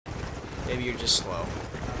Maybe you're just slow.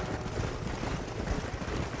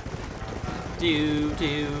 Do.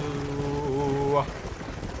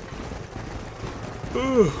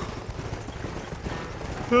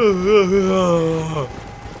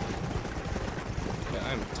 Yeah,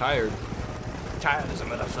 I'm tired. Tired as a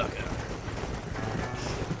motherfucker.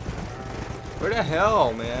 Where the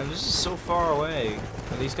hell, man? This is so far away.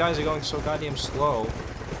 And these guys are going so goddamn slow.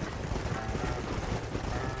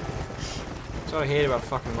 That's what I hate about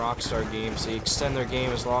fucking Rockstar games. They extend their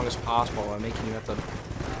game as long as possible by making you have to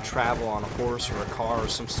travel on a horse or a car or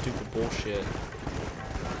some stupid bullshit.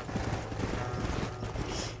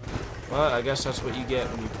 Well, I guess that's what you get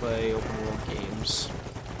when you play open world games.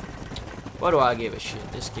 What do I give a shit?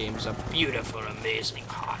 This game's a beautiful, amazing,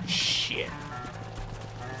 hot shit.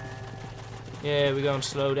 Yeah, we're going to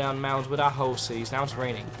slow down the mountains with our horses. Now it's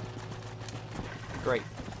raining. Great.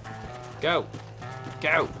 Go.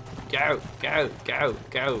 Go. Go. Go. Go.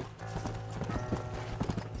 Go.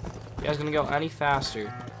 You guys gonna go any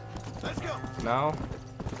faster? Let's go. No?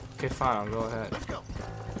 Okay, fine. I'll go ahead. Let's go.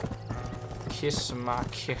 Kiss my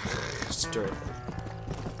kister.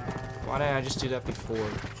 Why didn't I just do that before?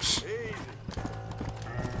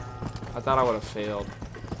 I thought I would have failed.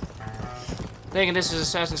 Thinking this is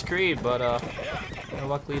Assassin's Creed, but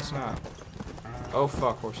luckily it's not. Oh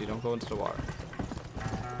fuck, horsey, don't go into the water.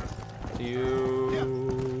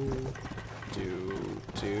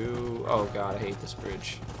 Oh god, I hate this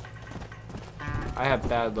bridge. I have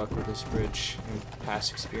bad luck with this bridge in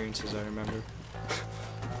past experiences, I remember.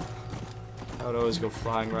 I would always go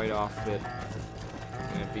flying right off of it,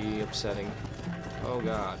 and it'd be upsetting. Oh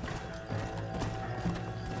god.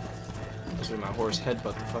 This way my horse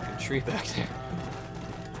headbutt the fucking tree back there.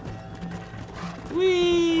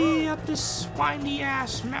 Whee! Up this windy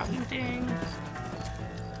ass mountain thing.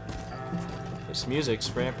 This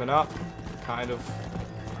music's ramping up. Kind of.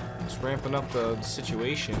 It's ramping up the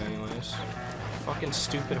situation, anyways. Fucking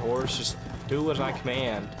stupid horse, just do as I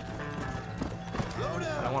command.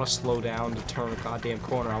 I don't want to slow down to turn a goddamn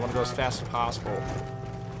corner. I want to go as fast as possible.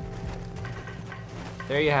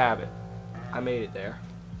 There you have it. I made it there.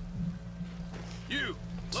 You.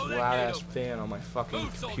 This loud ass fan on my fucking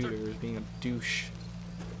computer is being a douche.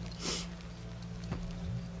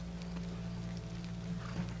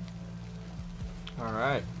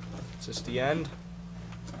 Alright. Is this the end?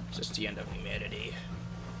 Is this the end of humanity?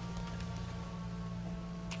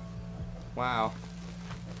 Wow.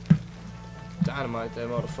 Dynamite that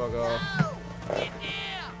motherfucker. Get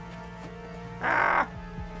down. Ah!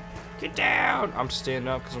 Get down! I'm standing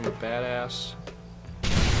up because I'm a badass.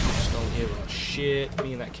 Just don't give a shit.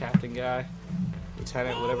 Me and that captain guy.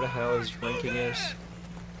 Lieutenant, whatever the hell his ranking is.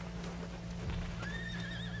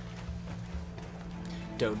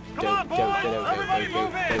 Bam!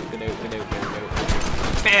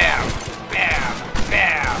 Bam!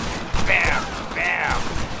 Bam! Bam! Bam!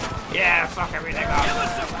 Yeah, fuck everything up.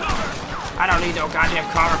 I don't need no goddamn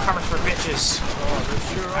cover. Cover's for bitches.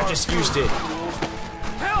 I just used it.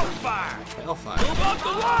 Hellfire! Hellfire. Move up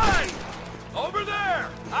the line! Over there!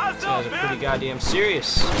 Eyes This up, guy's a man! pretty goddamn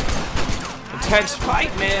serious. Intense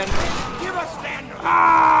fight, man. Give us stand.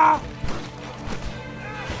 Ah!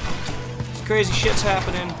 This crazy shit's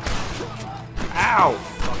happening. Ow!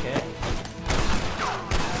 Fuck it.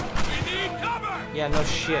 We need cover! Yeah, no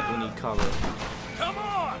shit, we need cover. Come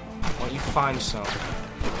on! Why don't you find some? I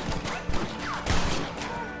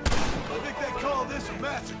think they call this a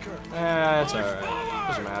massacre. That's alright.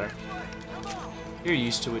 Doesn't matter. You're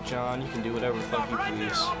used to it, John. You can do whatever the fuck you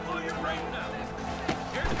please.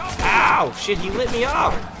 Ow! Shit, he lit me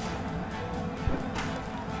up!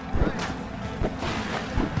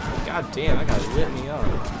 God damn, that guy lit me up.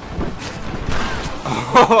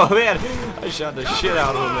 Oh man, I shot the shit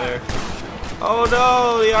out of him there. Oh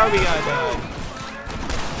no, the army guy died.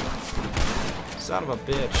 Son of a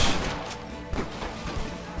bitch.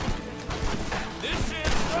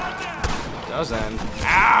 Does end.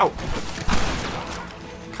 Ow!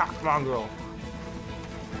 Cock mongrel.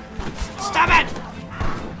 Stop it!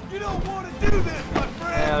 You don't want to do this, my friend!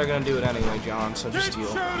 Yeah, they're gonna do it anyway, John, so just Keep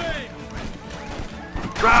deal. shooting!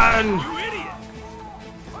 Run! You idiot!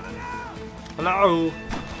 Hello?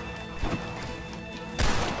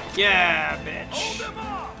 Yeah, bitch. Hold them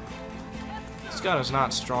off! This gun is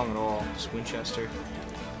not strong at all, this Winchester.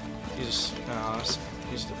 He's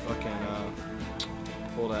the fucking,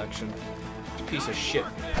 bolt action. Piece of shit.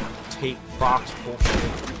 Tape box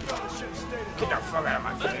bullshit. Get the fuck out of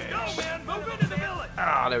my face. Let's go, man! Move into the village!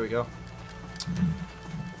 Ah, there we go.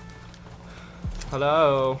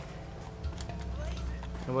 Hello?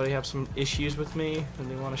 Anybody have some issues with me that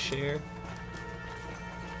they want to share?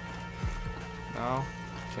 No?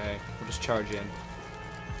 Okay, we'll just charge in.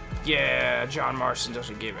 Yeah, John Marston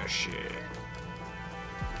doesn't give a shit.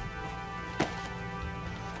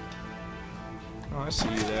 Oh, I see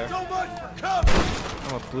you there. So much for cover. I'm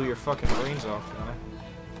gonna blew your fucking brains off, guy.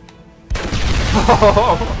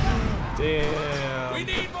 Oh, damn. We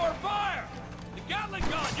need more fire. The Gatling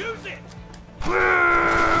gun, use it.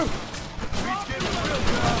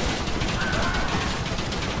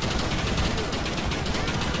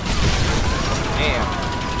 Damn.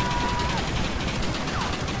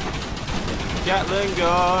 Gatling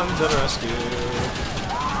gun to the rescue.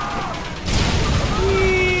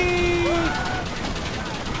 Whee!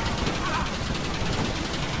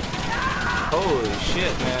 Holy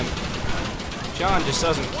shit, man. John just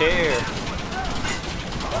doesn't care.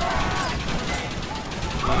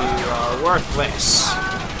 You are worthless.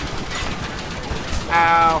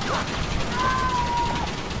 Ow.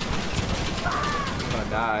 I'm gonna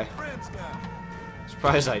die.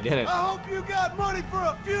 Surprised I didn't. I hope you got money for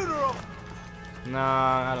a funeral.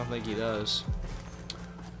 Nah, I don't think he does.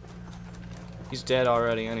 He's dead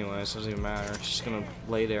already anyway, so it doesn't even matter. He's just gonna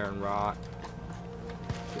lay there and rot.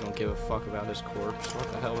 We don't give a fuck about his corpse.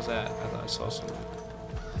 What the hell was that? I thought I saw something.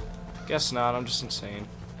 Guess not, I'm just insane.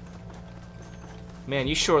 Man,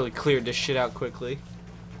 you surely cleared this shit out quickly.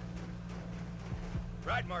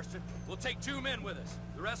 Right, Marston. We'll take 2 men with us.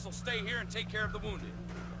 The rest will stay here and take care of the wounded.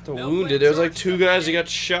 The wounded? There was like 2 guys that got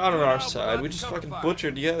shot on our side. We just fucking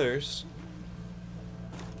butchered the others.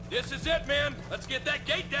 This is it, man. Let's get that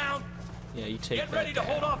gate down. Yeah, you take that. Get ready to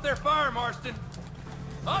hold off their fire, Marston.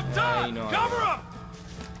 Up Yeah, top! you know I Cover will.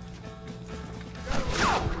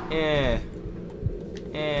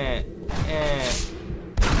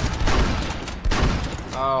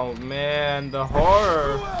 Oh man, the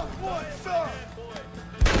horror.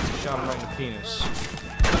 Shot him right in the penis.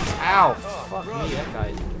 Ow! Fuck me, that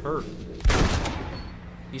guy's hurt.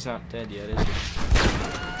 He's not dead yet, is he?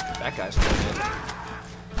 That guy's not dead.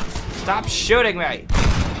 Stop shooting me!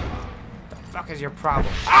 The fuck is your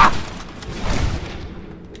problem? Ah!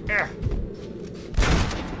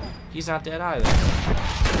 He's not dead either.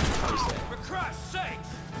 Oh, he's dead. For Christ's sakes!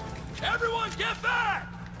 Everyone get back!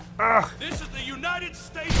 Ugh. This is the United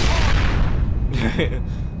States Army!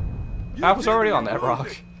 I was already on that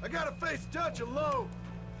rock. I gotta face Dutch alone!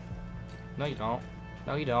 No, you don't.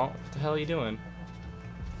 No, you don't. What the hell are you doing?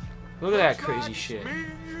 Look at that crazy shit. Me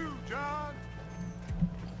and you, John.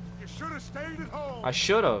 You should have stayed at home. I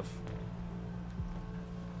should have.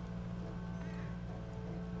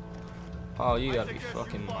 Oh, you gotta be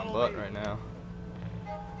fucking my butt right now.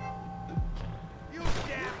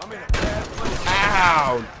 I'm in a bad place.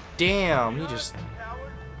 Ow! Damn, he just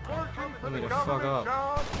let me the fuck up.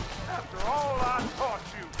 After all I taught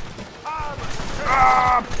you,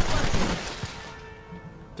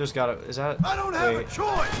 There's gotta. Is that? I don't have wait. a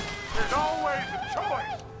choice. There's always a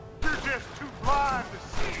choice. You're just too blind to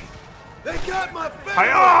see. They got my family.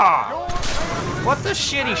 Hi-ya! Your family. What the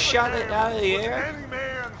shit? He shot it out of the air? Any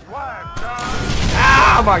man's wife, John.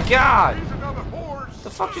 Oh my god! He's another horse. The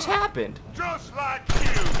fuck just happened? Just like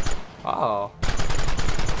you. Oh.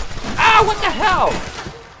 Ah! What the hell?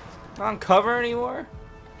 Not on cover anymore?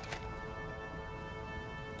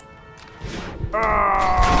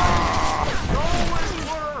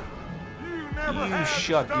 You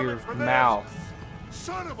shut your mouth.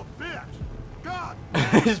 Son of a bitch. God.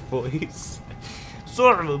 His voice.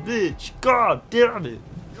 Son of a bitch. God damn it.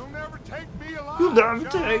 You'll never take me alive. You'll never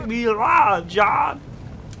John. take me alive, John.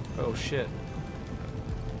 Oh shit.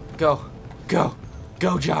 Go. Go.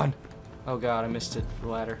 Go, John. Oh god, I missed it. The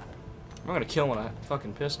ladder. I'm gonna kill him with a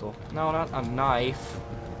fucking pistol. No, not a knife.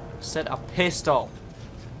 Said a pistol.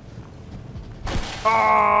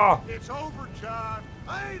 Ah! It's over, John.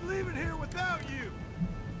 I ain't leaving here without you.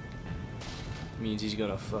 Means he's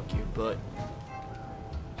gonna fuck your butt.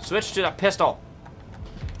 Switch to the pistol.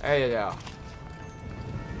 There you go.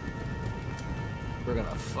 We're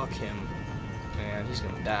gonna fuck him. And he's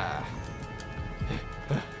gonna die.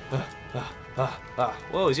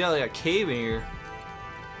 Whoa, he's got like a cave in here.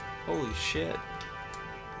 Holy shit.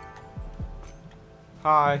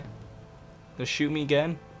 Hi. Gonna shoot me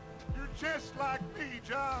again? You're just like me,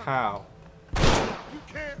 John. How? You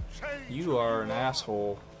can't change. You are an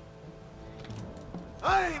asshole.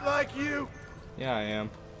 I ain't like you. Yeah, I am.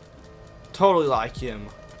 Totally like him.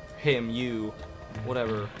 Him, you.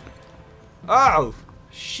 Whatever. Oh!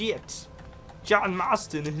 Shit! John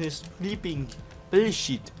Marston and his flipping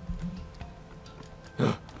bullshit.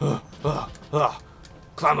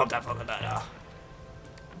 Climb up that fucking ladder.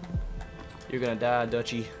 You're gonna die,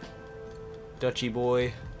 Dutchy. Dutchy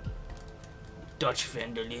boy. Dutch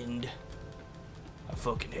Fenderlind. I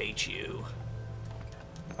fucking hate you.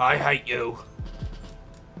 I hate you.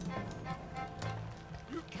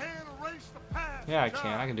 You can't erase the past. Yeah, I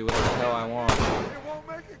can. I can do whatever the hell I want. It won't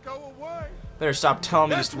make it go away. Better stop telling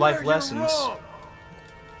me these life lessons. Wrong.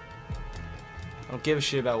 I don't give a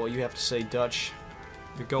shit about what you have to say, Dutch.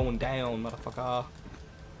 You're going down, motherfucker.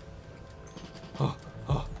 Oh,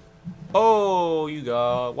 oh. Oh, you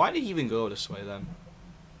go. Why did he even go this way then?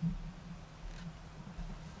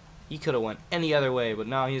 He could have went any other way, but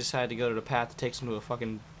now he decided to go to the path that takes him to a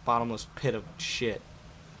fucking bottomless pit of shit.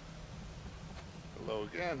 Hello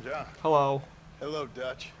again, John. Hello. Hello,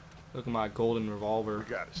 Dutch. Look at my golden revolver. We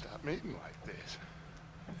gotta stop meeting like this.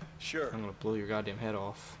 Sure. I'm gonna blow your goddamn head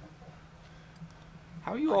off.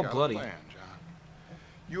 How are you all bloody? I got a plan, John.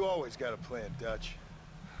 You always got a plan, Dutch.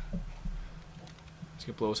 He's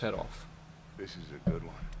gonna blow his head off. This is a good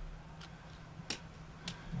one.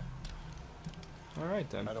 Alright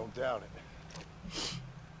then. I don't doubt it.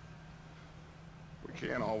 We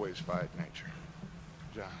can't always fight nature,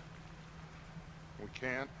 John. We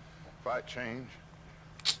can't fight change.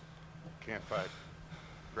 Can't fight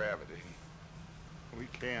gravity. We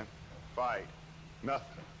can't fight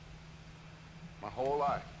nothing. My whole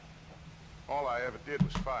life, all I ever did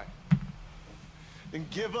was fight. Then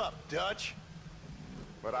give up, Dutch.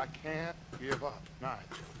 But I can't give up, neither.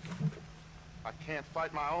 I can't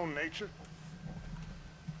fight my own nature.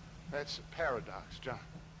 That's a paradox, John.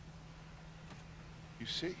 You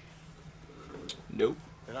see? Nope.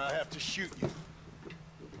 Then I have to shoot you.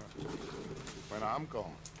 When I'm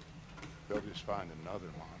gone, they'll just find another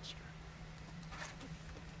monster.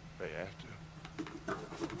 They have to.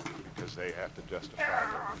 Because they have to justify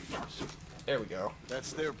their allegiance. There we go.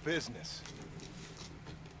 That's their business.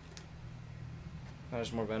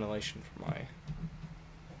 There's more ventilation for my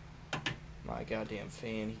goddamn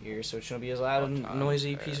fan here, so it shouldn't be as loud and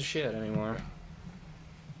noisy piece of shit anymore.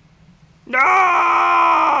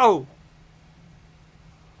 No!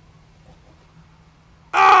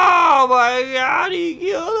 Oh my god, he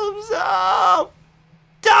killed himself!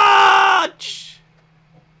 Dutch!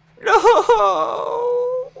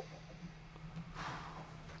 No!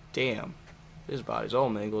 Damn. His body's all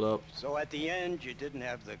mangled up. So at the end, you didn't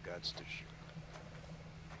have the guts to shoot.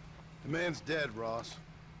 The man's dead, Ross.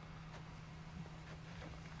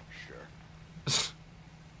 Sure.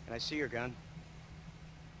 Can I see your gun?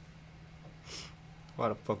 Why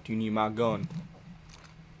the fuck do you need my gun?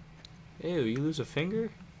 Ew, you lose a finger?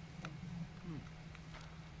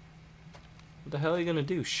 What the hell are you gonna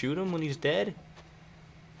do? Shoot him when he's dead?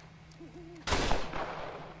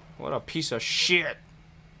 What a piece of shit!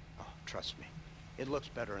 Oh, trust me. It looks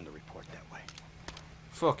better in the report that way.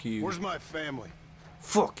 Fuck you. Where's my family?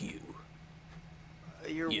 Fuck you.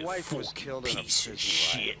 Your You wife was fucking killed in a piece of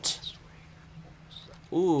prison riot shit. last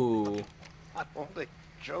week. Ooh. I'm only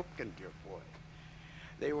joking, dear boy.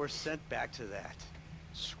 They were sent back to that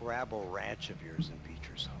Scrabble ranch of yours in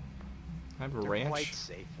Beecher's Hope. I have a They're ranch? quite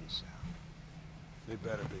safe and sound. They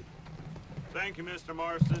better be. Thank you, Mr.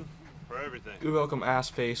 Marston, for everything. You're welcome, ass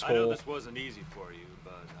face I know hole. this wasn't easy for you,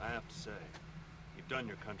 but I have to say, you've done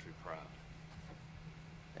your country proud.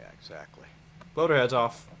 Yeah, exactly. Blow their heads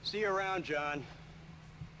off. See you around, John.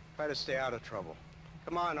 Try to stay out of trouble.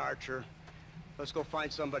 Come on, Archer. Let's go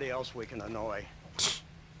find somebody else we can annoy.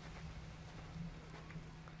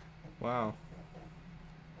 Wow.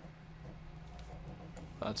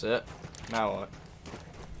 That's it. Now what?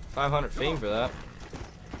 500 fame for that.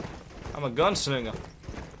 I'm a gunslinger.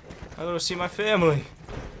 I go to see my family.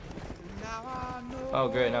 Oh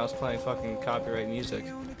great, now it's playing fucking copyright music.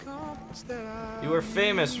 You were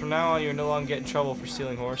famous. From now on, you're no longer getting in trouble for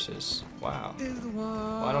stealing horses. Wow.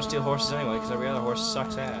 Well, I don't steal horses anyway, because every other horse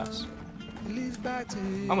sucks ass.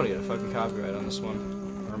 I'm gonna get a fucking copyright on this one.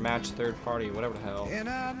 Or match third party, whatever the hell. I'm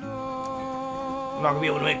not gonna be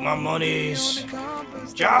able to make my monies.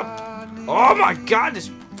 Job! Oh my god, this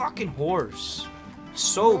fucking horse.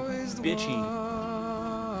 So bitchy.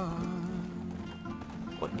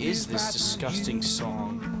 What is this disgusting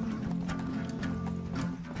song?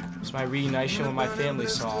 It's my reunition with my family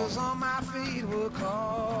song.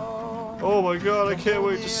 Oh my god, I can't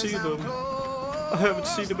wait to see them. I haven't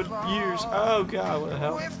seen them in years. Oh god, what the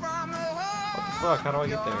hell? What the fuck? How do I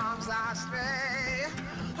get there?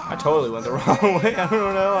 I totally went the wrong way. I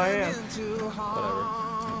don't know. I am. Whatever.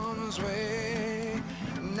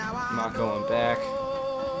 I'm not going back.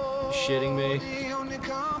 You shitting me?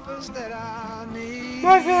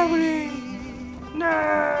 My family! No!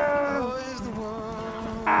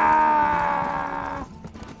 Ah!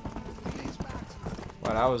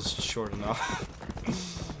 Wow, that was short enough.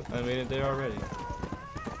 I made it there already.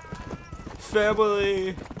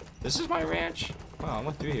 Family! This is my ranch? Wow, I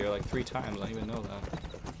went through here like 3 times. I didn't even know that.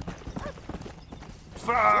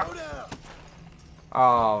 Fuck!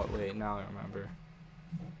 Oh, wait, now I remember.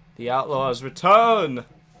 The outlaws return!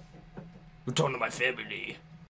 Return to my family.